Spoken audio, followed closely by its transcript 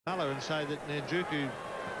And say that Nandruku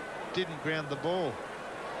didn't ground the ball.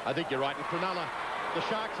 I think you're right. And Cronulla, the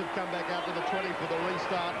Sharks have come back out to the 20 for the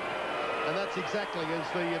restart, and that's exactly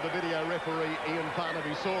as the video referee Ian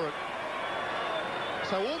Farnaby saw it.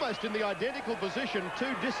 So almost in the identical position, two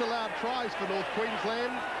disallowed tries for North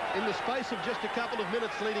Queensland in the space of just a couple of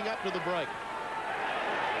minutes leading up to the break.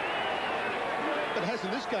 But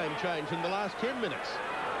hasn't this game changed in the last 10 minutes?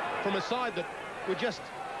 From a side that were just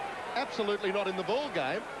absolutely not in the ball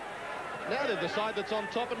game, now they're the side that's on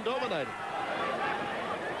top and dominating.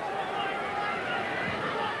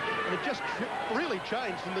 And it just really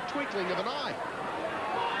changed in the twinkling of an eye.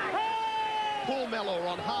 Paul Mellor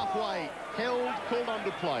on halfway, held, called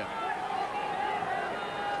under play.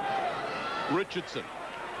 Richardson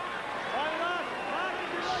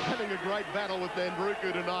having a great battle with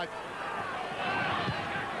Nandruku tonight.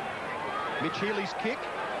 Mitch Healy's kick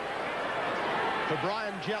for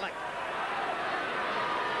Brian Jellick.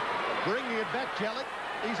 Bringing it back, Jellick.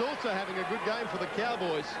 He's also having a good game for the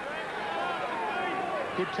Cowboys.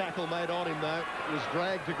 Good tackle made on him, though. It was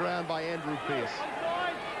dragged to ground by Andrew Pearce.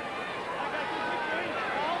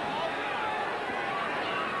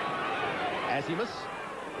 Azimus.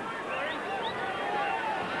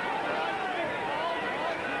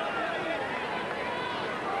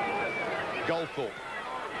 Goldthorpe.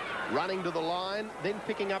 Running to the line, then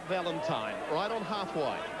picking up Valentine, right on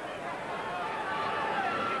halfway.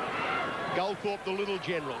 Goldthorpe, the little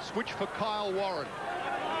general. Switch for Kyle Warren.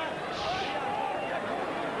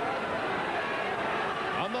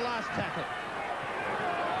 On the last tackle.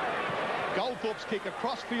 Goldthorpe's kick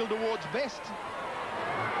across field towards Best.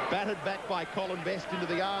 Batted back by Colin Best into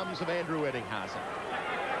the arms of Andrew Eddinghausen.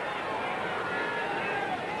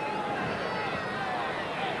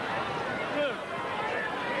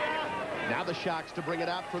 Now the Sharks to bring it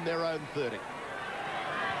out from their own 30.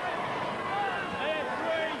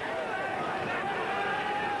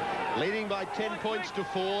 Leading by 10 points to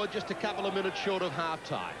 4, just a couple of minutes short of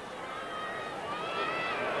half-time.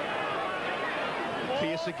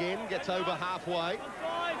 Pearce again gets over halfway.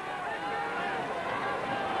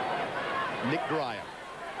 Nick Graham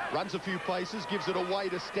runs a few paces, gives it away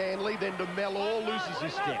to Stanley, then to Mellor, loses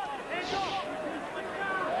his step.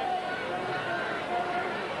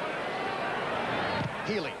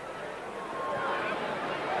 Healy.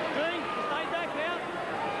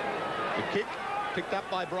 The kick picked up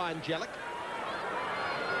by Brian Jellick.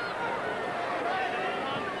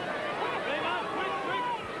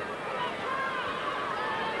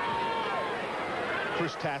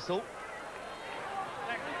 Chris Tassel.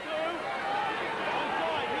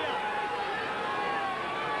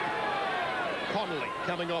 Connolly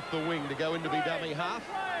coming off the wing to go into be dummy half.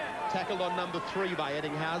 Tackled on number 3 by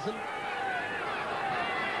Eddinghausen.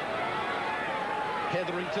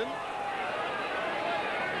 Hetherington.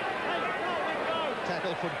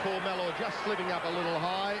 Tackle from Paul Mellor, just slipping up a little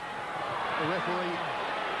high. The referee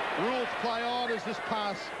rules play on as this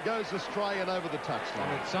pass goes astray and over the touchline.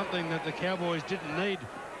 And it's something that the Cowboys didn't need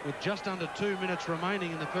with just under 2 minutes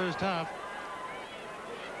remaining in the first half.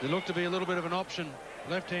 There looked to be a little bit of an option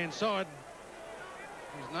left-hand side.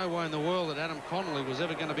 There's no way in the world that Adam Connolly was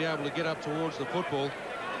ever going to be able to get up towards the football.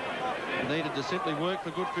 He needed to simply work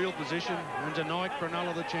for good field position and deny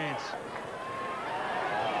Cronulla the chance.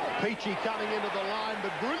 Peachy coming into the line,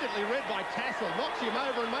 but brilliantly read by Tassel. Knocks him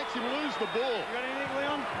over and makes him lose the ball. You got anything,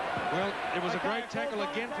 Leon? Well, it was a great tackle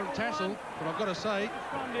again from Tassel, but I've got to say,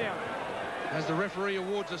 as the referee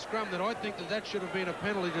awards a scrum, that I think that should have been a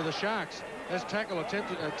penalty to the Sharks. As Tassel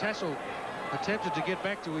attempted to get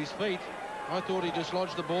back to his feet, I thought he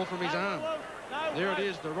dislodged the ball from his arm. There it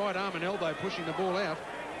is, the right arm and elbow pushing the ball out.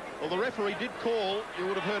 Well, the referee did call. You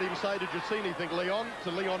would have heard him say, did you see anything, Leon?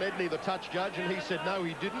 To Leon Edney, the touch judge, and he said, no,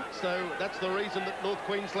 he didn't. So that's the reason that North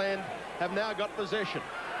Queensland have now got possession.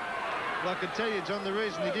 Well, I can tell you, John, the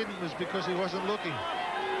reason he didn't was because he wasn't looking.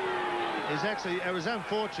 It was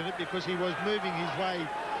unfortunate because he was moving his way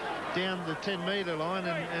down the 10-metre line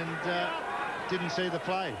and didn't see the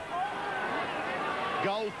play.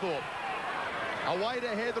 Goldthorpe. Away to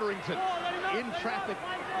Hetherington. In traffic.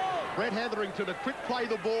 Brett Hetherington, a quick play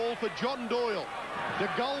the ball for John Doyle. To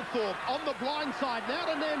Goldthorpe on the blind side. Now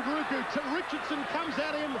to Nandruku. To Richardson, comes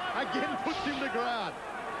at him. Again puts him to ground.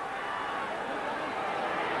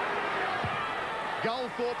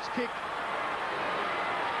 Goldthorpe's kick.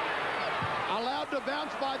 Allowed to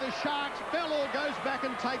bounce by the Sharks. Mellor goes back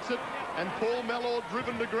and takes it. And Paul Mellor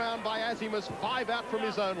driven to ground by Azimus. 5 out from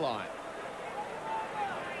his own line.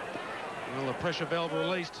 Well, the pressure valve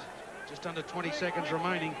released. Just under 20 seconds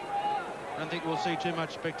remaining. I don't think we'll see too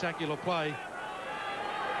much spectacular play.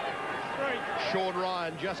 Sean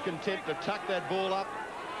Ryan just content to tuck that ball up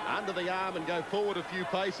under the arm and go forward a few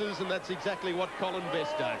paces, and that's exactly what Colin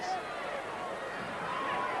Best does.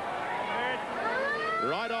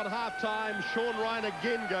 Right on half-time, Sean Ryan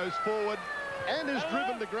again goes forward and is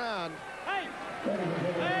driven to ground.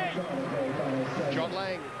 John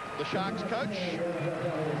Lang, the Sharks coach,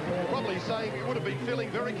 probably saying he would have been feeling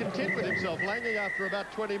very content with himself, Langy, after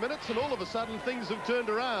about 20 minutes, and all of a sudden things have turned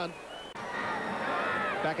around.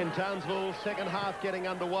 Back in Townsville, second half getting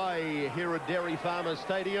underway here at Dairy Farmers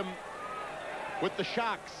Stadium, with the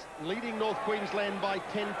Sharks leading North Queensland by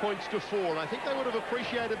 10 points to 4. And I think they would have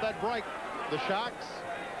appreciated that break, the Sharks,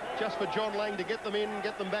 just for John Lang to get them in,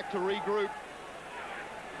 get them back to regroup,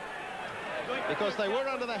 because they were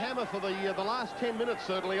under the hammer for the last 10 minutes,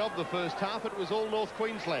 certainly, of the first half. It was all North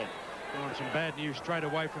Queensland. Oh, some bad news straight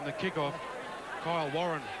away from the kickoff. Kyle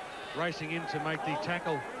Warren racing in to make the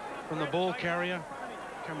tackle from the ball carrier.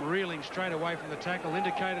 Come reeling straight away from the tackle.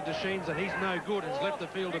 Indicated to Sheens that he's no good. Has left the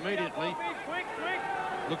field immediately.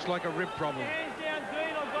 Looks like a rib problem.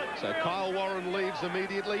 So Kyle Warren leaves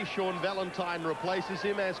immediately. Sean Valentine replaces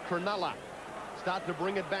him as Cronulla start to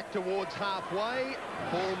bring it back towards halfway.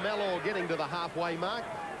 Paul Mellor getting to the halfway mark.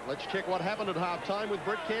 Let's check what happened at halftime with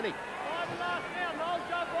Brett Kenny.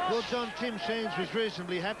 Well, John, Tim Sheens was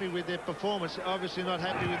reasonably happy with their performance. Obviously not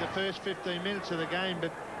happy with the first 15 minutes of the game,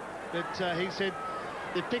 but he said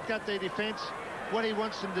they picked up their defence. What he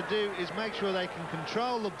wants them to do is make sure they can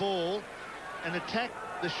control the ball and attack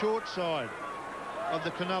the short side of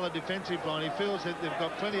the Cronulla defensive line. He feels that they've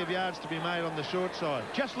got plenty of yards to be made on the short side.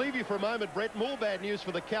 Just leave you for a moment, Brett. More bad news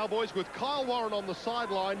for the Cowboys with Kyle Warren on the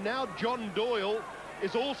sideline. Now John Doyle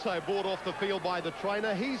is also brought off the field by the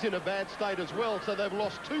trainer. He's in a bad state as well, so they've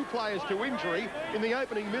lost 2 players to injury in the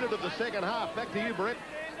opening minute of the second half. Back to you, Brett.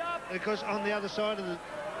 Because on the other side of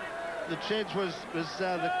the Cheds was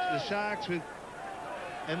the Sharks,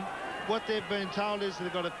 and what they've been told is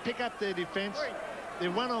they've got to pick up their defence. Their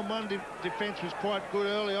one-on-one defence was quite good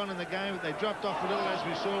early on in the game, but they dropped off a little, as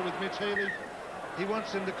we saw with Mitch Healy. He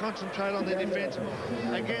wants them to concentrate on their defence.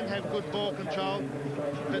 Again, have good ball control,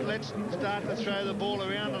 but let's start to throw the ball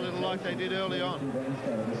around a little like they did early on.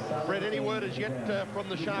 Brett, any word as yet from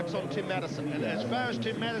the Sharks on Tim Madison? And as far as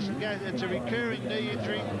Tim Madison goes, it's a recurring knee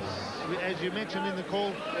injury. As you mentioned in the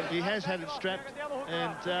call, he has had it strapped,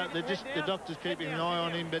 and the doctor's keeping an eye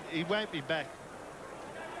on him, but he won't be back.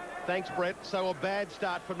 Thanks, Brett. So a bad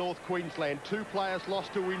start for North Queensland. 2 players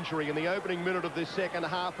lost to injury in the opening minute of this second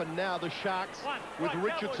half, and now the Sharks with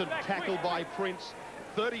Richardson tackled by Prince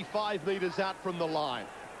 35 metres out from the line.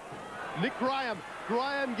 Nick Graham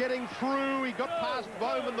getting through. He got past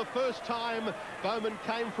Bowman the first time. Bowman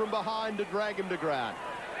came from behind to drag him to ground.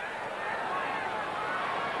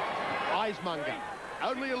 Eismunger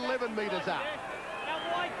only 11 metres out.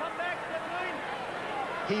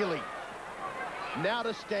 Healy. Now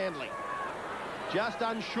to Stanley. Just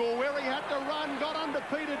unsure where he had to run. Got under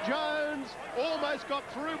Peter Jones. Almost got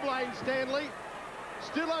through Blaine Stanley.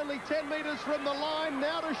 Still only 10 metres from the line.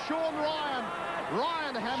 Now to Sean Ryan.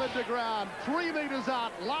 Ryan hammered to ground. 3 metres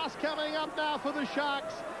out. Last coming up now for the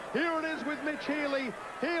Sharks. Here it is with Mitch Healy.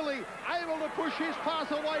 Healy able to push his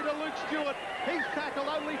pass away to Luke Stewart. He's tackled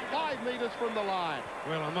only 5 metres from the line.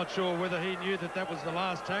 Well, I'm not sure whether he knew that was the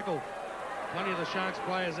last tackle. Plenty of the Sharks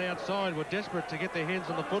players outside were desperate to get their hands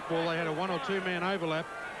on the football. They had a 1 or 2 man overlap.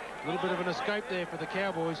 A little bit of an escape there for the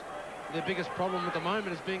Cowboys. Their biggest problem at the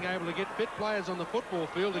moment is being able to get fit players on the football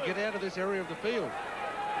field to get out of this area of the field.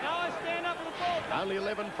 Stand up for the ball. Only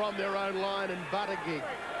 11 from their own line, and Buttigieg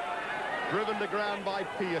driven to ground by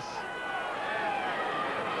Pearce.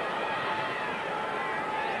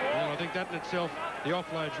 Well, I think that in itself, the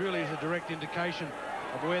offloads really is a direct indication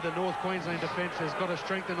of where the North Queensland defence has got to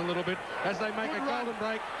strengthen a little bit as they make a golden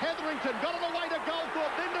break. Hetherington got it away to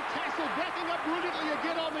Goldthorpe, then to Tassel, backing up brilliantly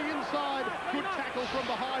again on the inside. Good tackle from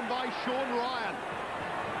behind by Sean Ryan.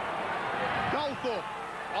 Goldthorpe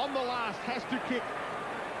on the last has to kick.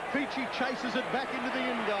 Peachy chases it back into the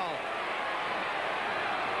in goal.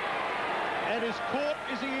 And is caught.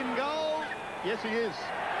 Is he in goal? Yes, he is.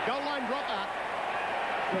 Goal line dropout.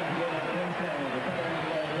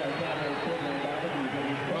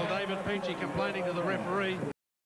 Well, David Peachy complaining to the referee